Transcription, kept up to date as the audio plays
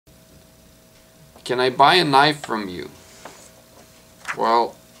Can I buy a knife from you?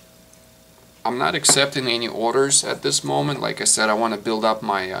 Well, I'm not accepting any orders at this moment. Like I said, I want to build up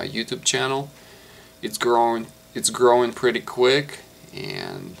my YouTube channel. It's growing pretty quick,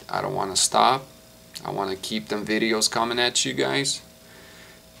 and I don't want to stop. I want to keep them videos coming at you guys.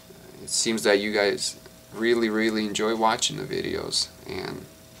 It seems that you guys really enjoy watching the videos, and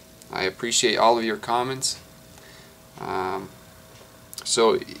I appreciate all of your comments.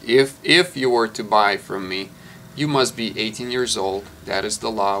 So if you were to buy from me, you must be 18 years old. That is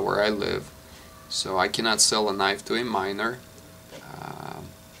the law where I live. So I cannot sell a knife to a minor.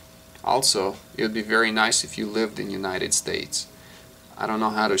 Also, it would be very nice if you lived in the United States. I don't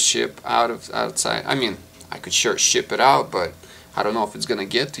know how to ship outside. I mean, I could sure ship it out, but I don't know if it's going to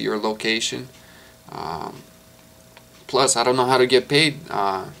get to your location. Plus, I don't know how to get paid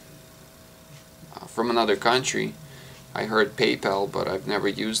from another country. I heard PayPal, but I've never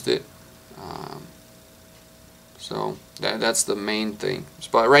used it. So that's the main thing.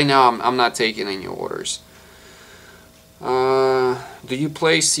 But right now, I'm not taking any orders. Do you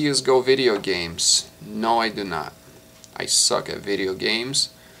play CSGO video games? No, I do not. I suck at video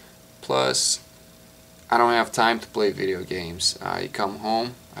games. Plus, I don't have time to play video games. I come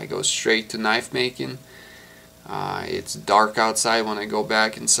home, I go straight to knife making. It's dark outside when I go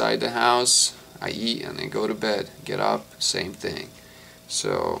back inside the house. I eat and then go to bed. Get up, same thing.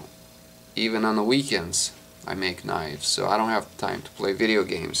 So, even on the weekends, I make knives. So I don't have time to play video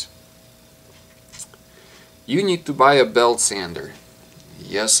games. You need to buy a belt sander.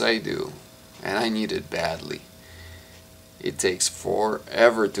 Yes, I do. And I need it badly. It takes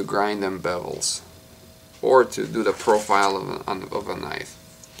forever to grind them bevels, or to do the profile of a knife.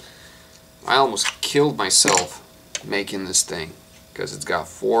 I almost killed myself making this thing because it's got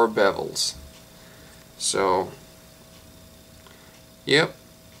 4 bevels. So, yep,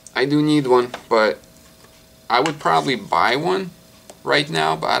 I do need one, but I would probably buy one right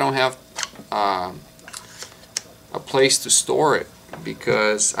now, but I don't have a place to store it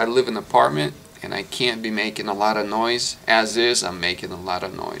because I live in an apartment and I can't be making a lot of noise. As is, I'm making a lot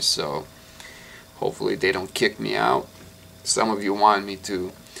of noise, so hopefully they don't kick me out. Some of you want me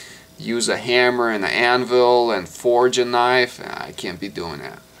to use a hammer and an anvil and forge a knife. I can't be doing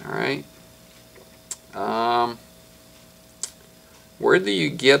that. Alright? Where do you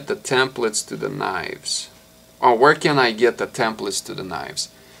get the templates to the knives? Oh, where can I get the templates to the knives?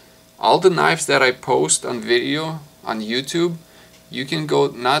 All the knives that I post on video on YouTube, you can go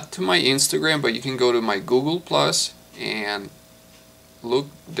not to my Instagram, but you can go to my Google Plus and look.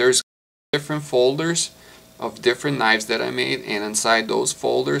 There's different folders of different knives that I made, and inside those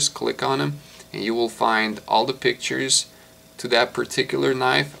folders, click on them and you will find all the pictures to that particular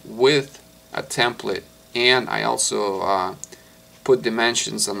knife with a template. And I also put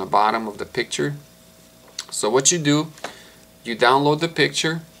dimensions on the bottom of the picture. So what you do, you download the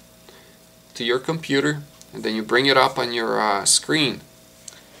picture to your computer and then you bring it up on your screen.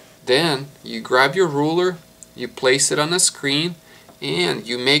 Then you grab your ruler, you place it on the screen, and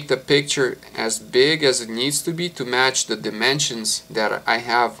you make the picture as big as it needs to be to match the dimensions that I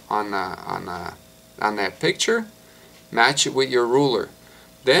have on that picture. Match it with your ruler.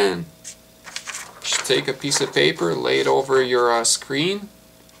 Then take a piece of paper, lay it over your screen,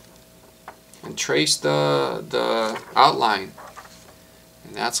 and trace the outline.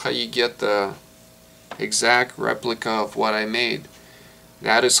 And that's how you get the exact replica of what I made.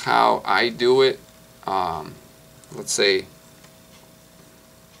 That is how I do it. Let's say,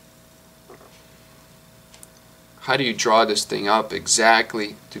 how do you draw this thing up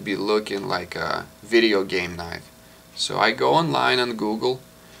exactly to be looking like a video game knife? So I go online on Google,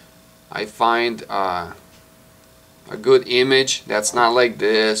 I find a good image that's not like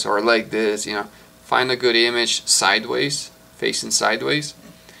this or like this, you know. Find a good image sideways, facing sideways.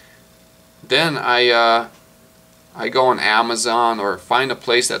 Then I go on Amazon or find a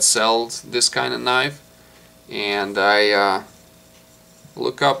place that sells this kind of knife, and I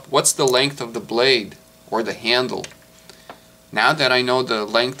look up what's the length of the blade or the handle. Now that I know the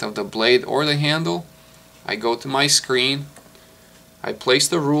length of the blade or the handle, I go to my screen, I place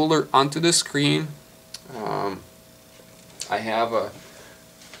the ruler onto the screen. I have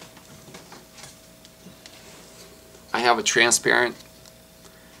a transparent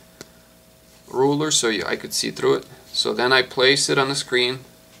ruler so I could see through it. So then I place it on the screen,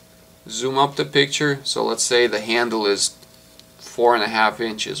 zoom up the picture. So let's say the handle is 4.5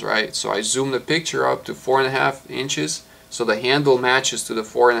 inches, right? So I zoom the picture up to 4.5 inches so the handle matches to the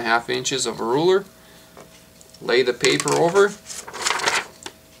 4.5 inches of a ruler. Lay the paper over,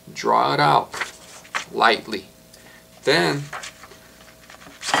 draw it out lightly. Then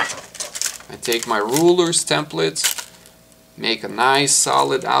I take my rulers, templates, make a nice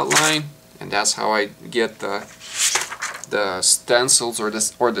solid outline, and that's how I get the stencils or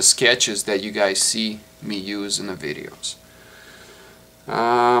the sketches that you guys see me use in the videos.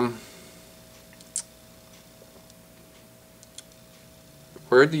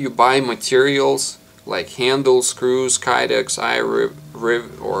 Where do you buy materials like handles, screws, Kydex,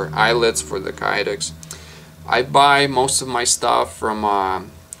 or eyelets for the Kydex? I buy most of my stuff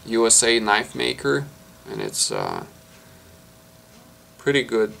from USA Knife Maker, and it's a pretty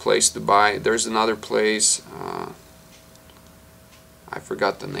good place to buy. There's another place, I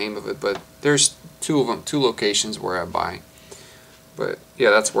forgot the name of it, but there's two of them, two locations where I buy. But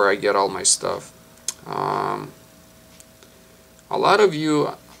yeah, that's where I get all my stuff. A lot of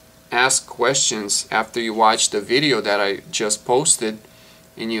you ask questions after you watch the video that I just posted,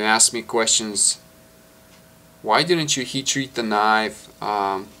 and you ask me questions. Why didn't you heat treat the knife?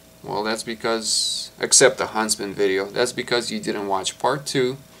 Well, that's because, except the Huntsman video, that's because you didn't watch part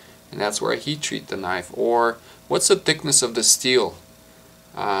 2, and that's where I heat treat the knife. Or what's the thickness of the steel?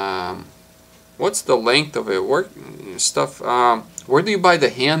 What's the length of it? Where do you buy the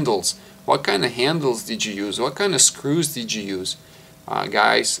handles? What kind of handles did you use? What kind of screws did you use?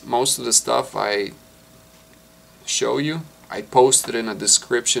 Guys, most of the stuff I show you, I posted in a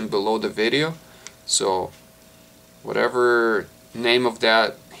description below the video. So whatever name of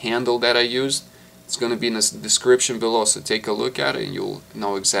that handle that I used, it's going to be in the description below. So take a look at it and you'll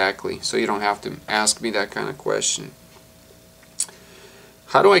know exactly. So you don't have to ask me that kind of question.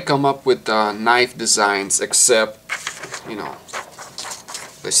 How do I come up with knife designs except, you know,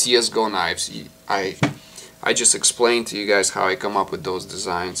 the CSGO knives? I just explained to you guys how I come up with those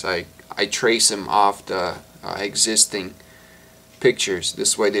designs. I trace them off the existing pictures.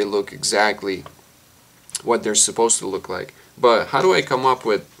 This way they look exactly what they're supposed to look like. But how do I come up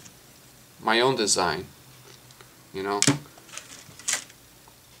with my own design? You know?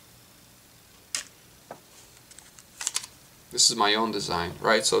 This is my own design,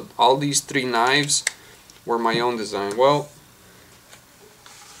 right? So all these 3 knives were my own design. Well,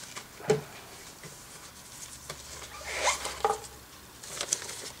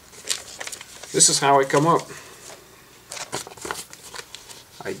 this is how I come up.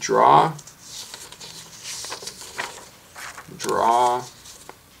 I draw,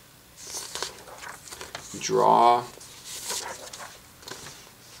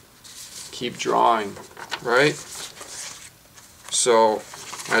 keep drawing, right? So,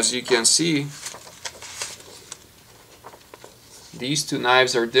 as you can see, these 2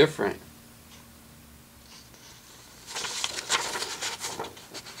 knives are different.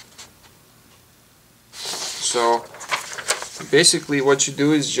 So, basically what you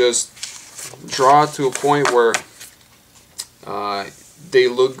do is just draw to a point where they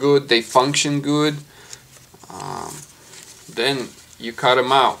look good, they function good, then you cut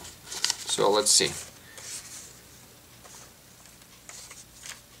them out. So let's see.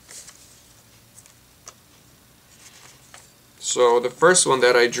 So the first one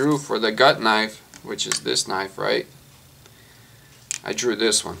that I drew for the gut knife, which is this knife, right? I drew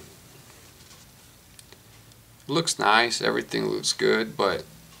this one. Looks nice, everything looks good, but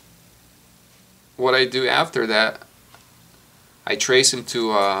what I do after that, I trace him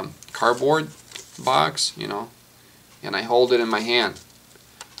to a cardboard box, you know, and I hold it in my hand.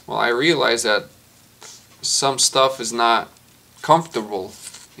 Well, I realize that some stuff is not comfortable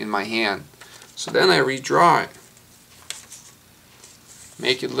in my hand, so then I redraw it,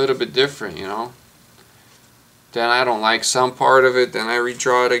 make it a little bit different, you know. Then I don't like some part of it, then I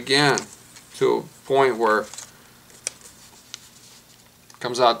redraw it again to a point where it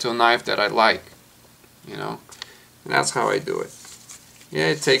comes out to a knife that I like, you know. And that's how I do it. Yeah,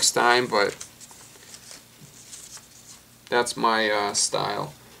 it takes time, but that's my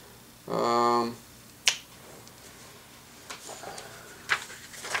style.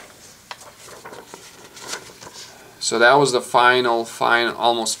 So that was the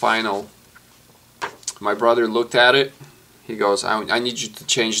almost final. My brother looked at it. He goes, I need you to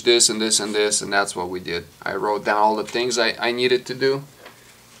change this and this and this, and that's what we did. I wrote down all the things I needed to do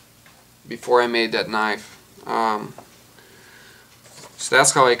before I made that knife. So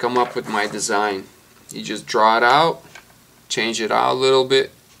that's how I come up with my design. You just draw it out, change it out a little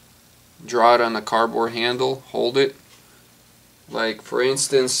bit, draw it on the cardboard handle, hold it. Like for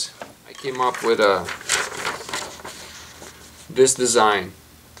instance, I came up with this design,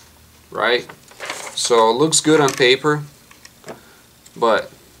 right? So it looks good on paper,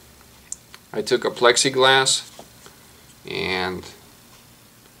 but I took a plexiglass and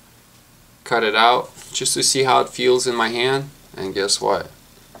cut it out just to see how it feels in my hand, and guess what?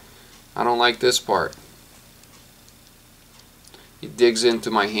 I don't like this part. It digs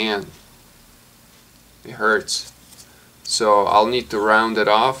into my hand. It hurts. So I'll need to round it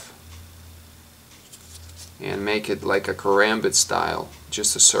off and make it like a karambit style,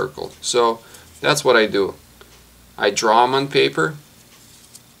 just a circle. So that's what I do. I draw them on paper.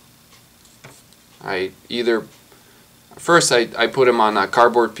 I either first I put them on a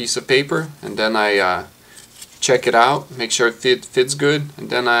cardboard piece of paper, and then I check it out, make sure it fits good,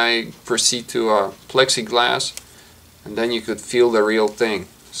 and then I proceed to plexiglass, and then you could feel the real thing.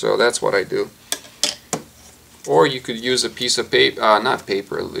 So that's what I do. Or you could use a piece of paper, not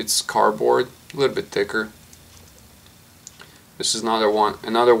paper, it's cardboard, a little bit thicker. This is another one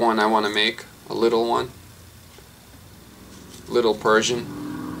I want to make, a little one, little Persian.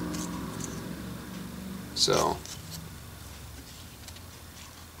 So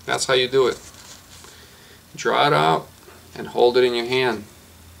that's how you do it. Draw it out and hold it in your hand.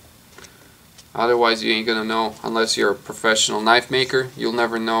 Otherwise you ain't gonna know. Unless you're a professional knife maker, you'll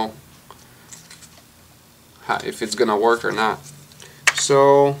never know if it's gonna work or not.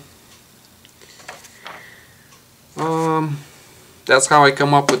 So that's how I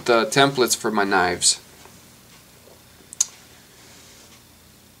come up with the templates for my knives.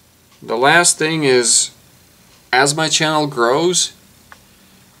 The last thing is, as my channel grows,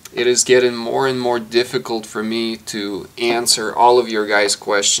 it is getting more and more difficult for me to answer all of your guys'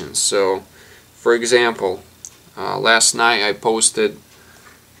 questions. So, for example, last night I posted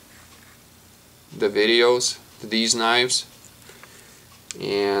the videos to these knives,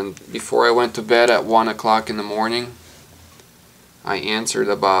 and before I went to bed at 1 o'clock in the morning, I answered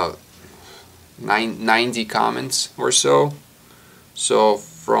about 90 comments or so. So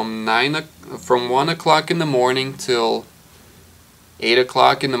from 1 o'clock in the morning till 8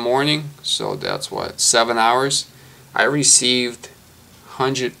 o'clock in the morning, so that's what, 7 hours, I received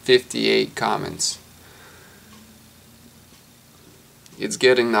 158 comments. It's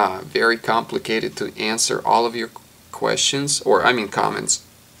getting very complicated to answer all of your questions, or I mean comments.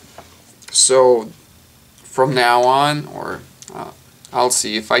 So from now on, or I'll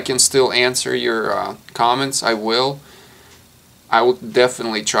see if I can still answer your comments. I will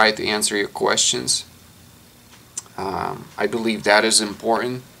definitely try to answer your questions. I believe that is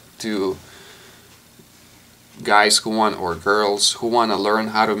important to guys who want, or girls who want to learn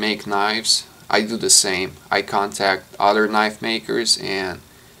how to make knives. I do the same. I contact other knife makers and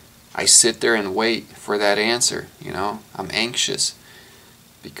I sit there and wait for that answer. You know, I'm anxious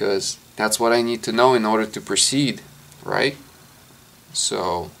because that's what I need to know in order to proceed, right?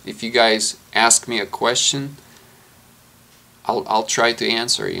 So if you guys ask me a question, I'll try to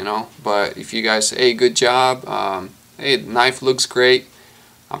answer, you know. But if you guys say, hey, good job, hey, the knife looks great,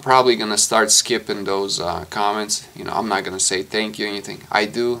 I'm probably gonna start skipping those comments. You know, I'm not gonna say thank you or anything. I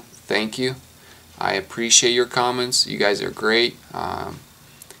do thank you. I appreciate your comments. You guys are great.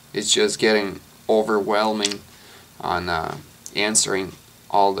 It's just getting overwhelming on answering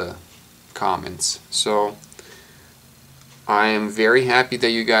all the comments. So I am very happy that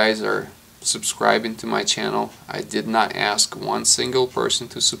you guys are subscribing to my channel. I did not ask one single person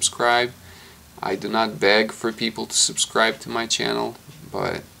to subscribe. I do not beg for people to subscribe to my channel,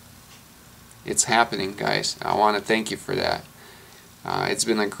 but it's happening, guys. I want to thank you for that. It's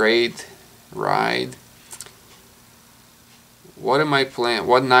been a great ride. What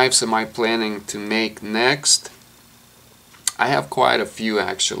knives am I planning to make next? I have quite a few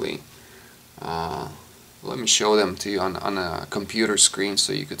actually. Let me show them to you on a computer screen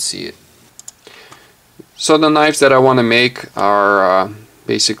so you could see it. So the knives that I want to make are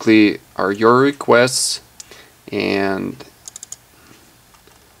basically your requests, and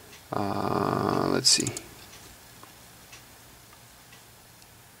let's see.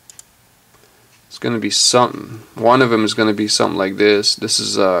 It's going to be something. One of them is going to be something like this. This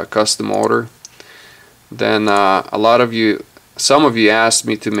is a custom order. Then some of you asked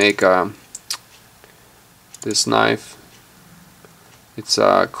me to make this knife. It's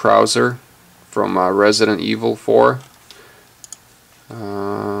a Krauser from Resident Evil 4.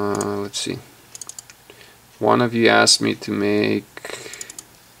 Let's see. One of you asked me to make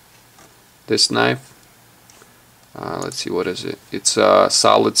this knife. Let's see, what is it? It's a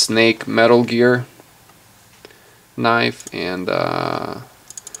Solid Snake Metal Gear knife, and a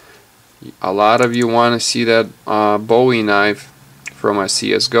lot of you want to see that Bowie knife from a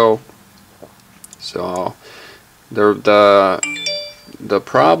CSGO. So the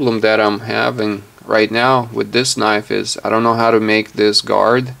problem that I'm having right now with this knife is I don't know how to make this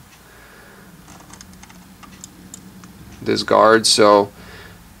guard. So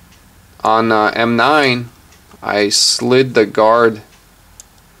on M9 I slid the guard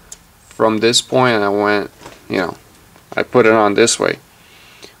from this point and I went, you know, I put it on this way.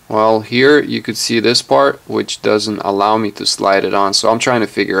 Well, here you could see this part which doesn't allow me to slide it on, so I'm trying to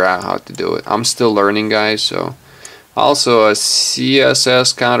figure out how to do it. I'm still learning, guys. So also a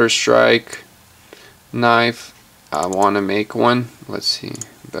CSS Counter-Strike knife, I want to make one. Let's see,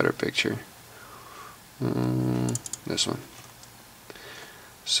 better picture. This one.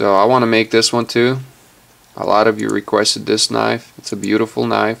 So I want to make this one too. A lot of you requested this knife. It's a beautiful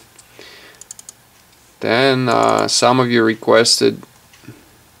knife. Then some of you requested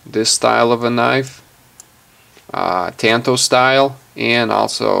this style of a knife, Tanto style, and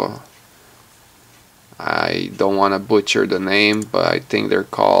also, I don't want to butcher the name, but I think they're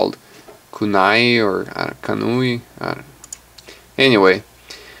called kunai or kanui. Anyway,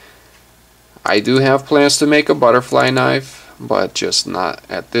 I do have plans to make a butterfly knife, but just not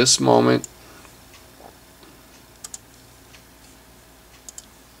at this moment.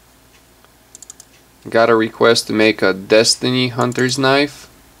 Got a request to make a Destiny Hunter's knife.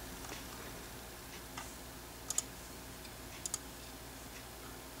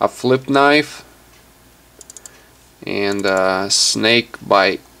 A flip knife. And a snake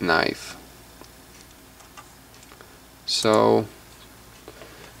bite knife. So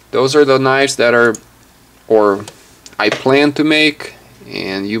those are the knives that are, or I plan to make,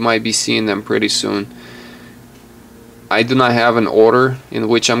 and you might be seeing them pretty soon. I do not have an order in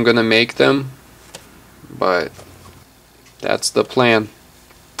which I'm gonna make them, but that's the plan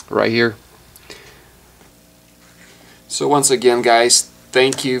right here. So once again, guys,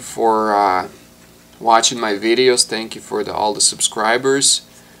 thank you for watching my videos. Thank you for all the subscribers.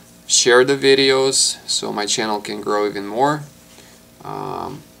 Share the videos so my channel can grow even more.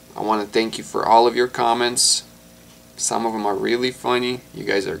 I want to thank you for all of your comments. Some of them are really funny. You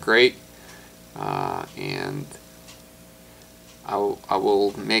guys are great. And I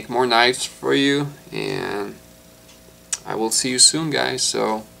will make more knives for you, and I will see you soon, guys.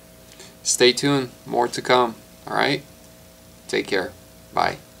 So stay tuned, more to come. Alright? Take care.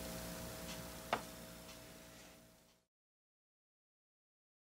 Bye.